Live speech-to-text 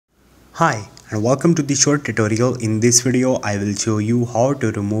Hi and welcome to the short tutorial. In this video I will show you how to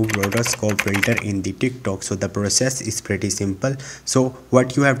remove rotoscope filter in the TikTok. So the process is pretty simple. So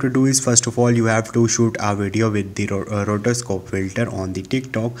what you have to do is, first of all, you have to shoot a video with the rotoscope filter on the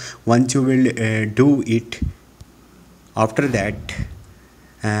TikTok. Once you will do it, after that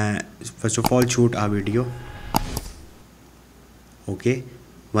first of all shoot a video. Okay,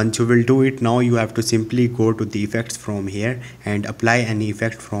 once you will do it, now you have to simply go to the effects from here and apply any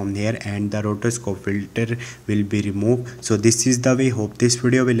effect from here, and the rotoscope filter will be removed. So this is the way. Hope this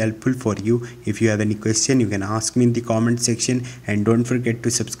video will helpful for you. If you have any question, you can ask me in the comment section, and don't forget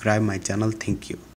to subscribe my channel. Thank you.